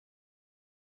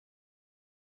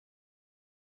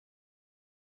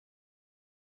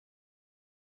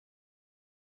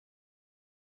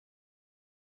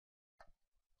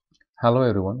Hello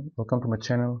everyone, welcome to my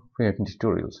channel Firefox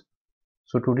Tutorials.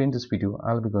 So today in this video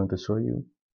I'll be going to show you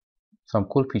some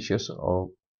cool features of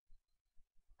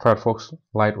Firefox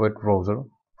lightweight browser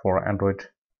for Android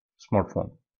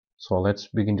smartphone. So let's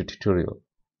begin the tutorial.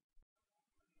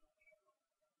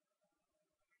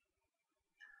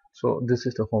 So this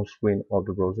is the home screen of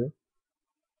the browser.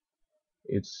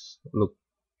 It's look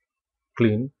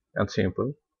clean and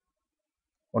simple.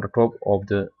 On the top of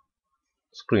the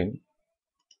screen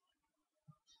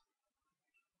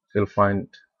you'll find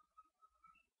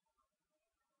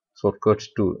shortcuts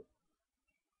to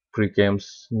free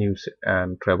games, news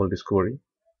and travel discovery.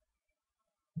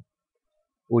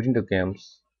 Within the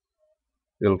games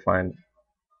you'll find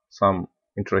some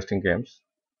interesting games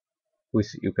which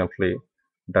you can play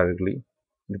directly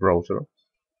in the browser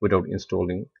without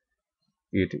installing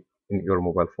it in your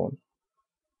mobile phone.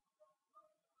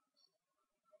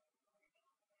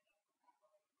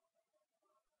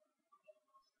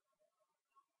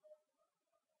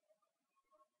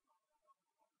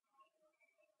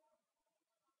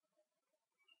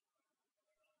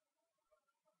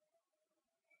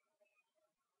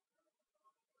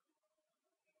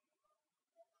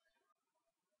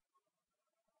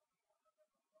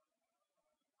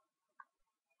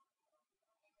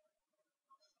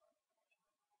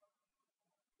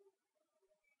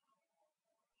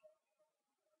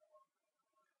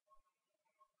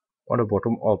 On the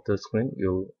bottom of the screen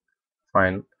you'll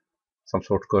find some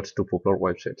shortcuts to popular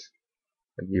websites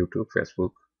like YouTube,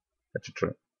 Facebook,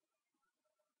 etc.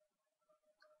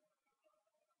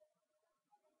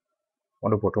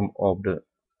 On the bottom of the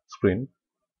screen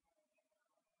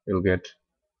you'll get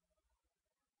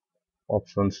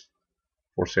options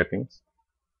for settings.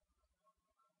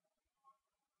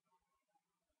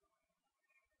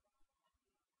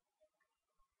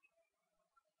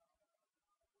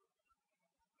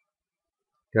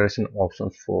 There is an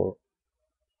option for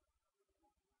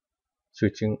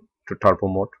switching to turbo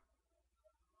mode,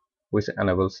 which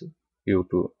enables you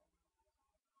to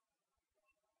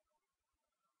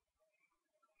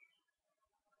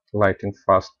lighten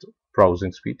fast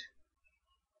browsing speed.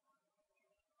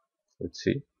 Let's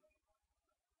see. You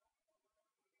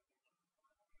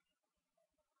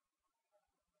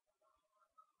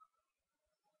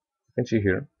can see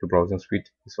here the browsing speed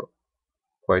is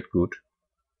quite good.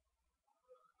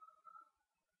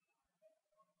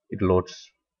 It loads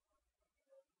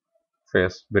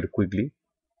fast very quickly.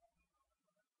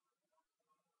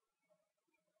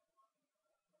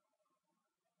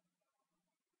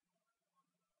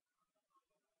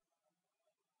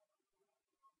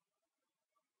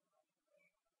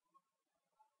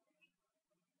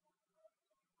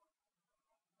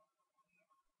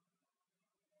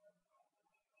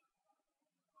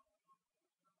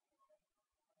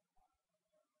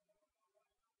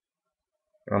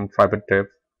 Private tab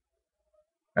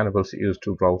enables you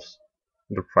to browse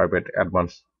the private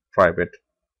advanced private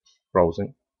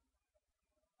browsing.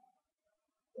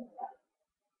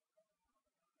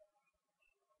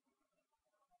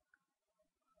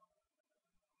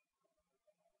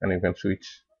 And you can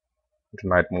switch to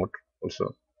night mode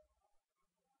also.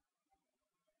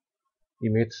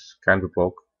 Images can be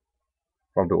blocked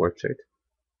from the website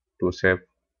to save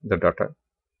the data.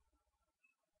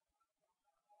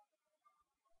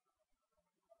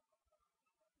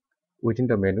 Within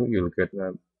the menu you will get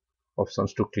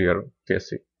options to clear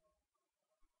cache.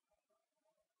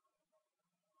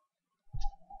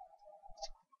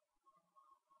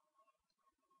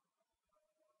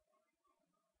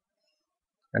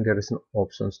 And there is an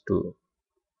options to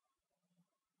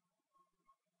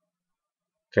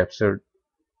capture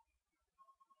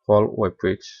whole web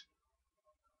page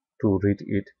to read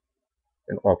it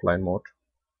in offline mode.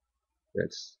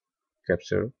 Let's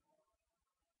capture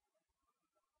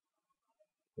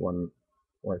one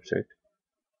website.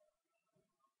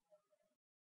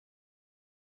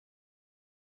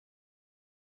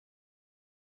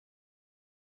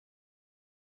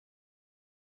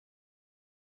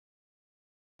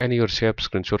 And your saved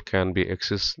screenshot can be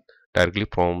accessed directly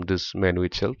from this menu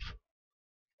itself.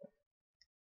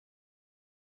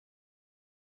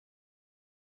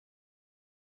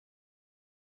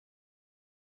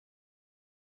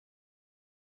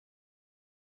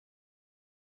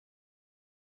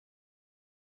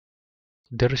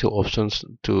 There is options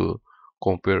to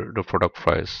compare the product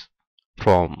price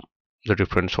from the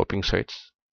different shopping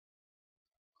sites.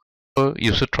 So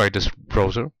you should try this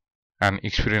browser and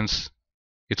experience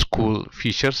its cool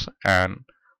features and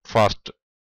fast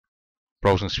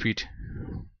browsing speed.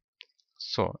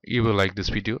 So if you like this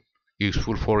video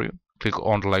useful for you, click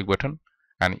on the like button,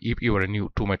 and if you are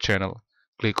new to my channel,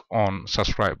 click on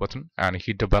subscribe button and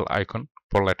hit the bell icon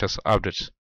for latest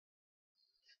updates.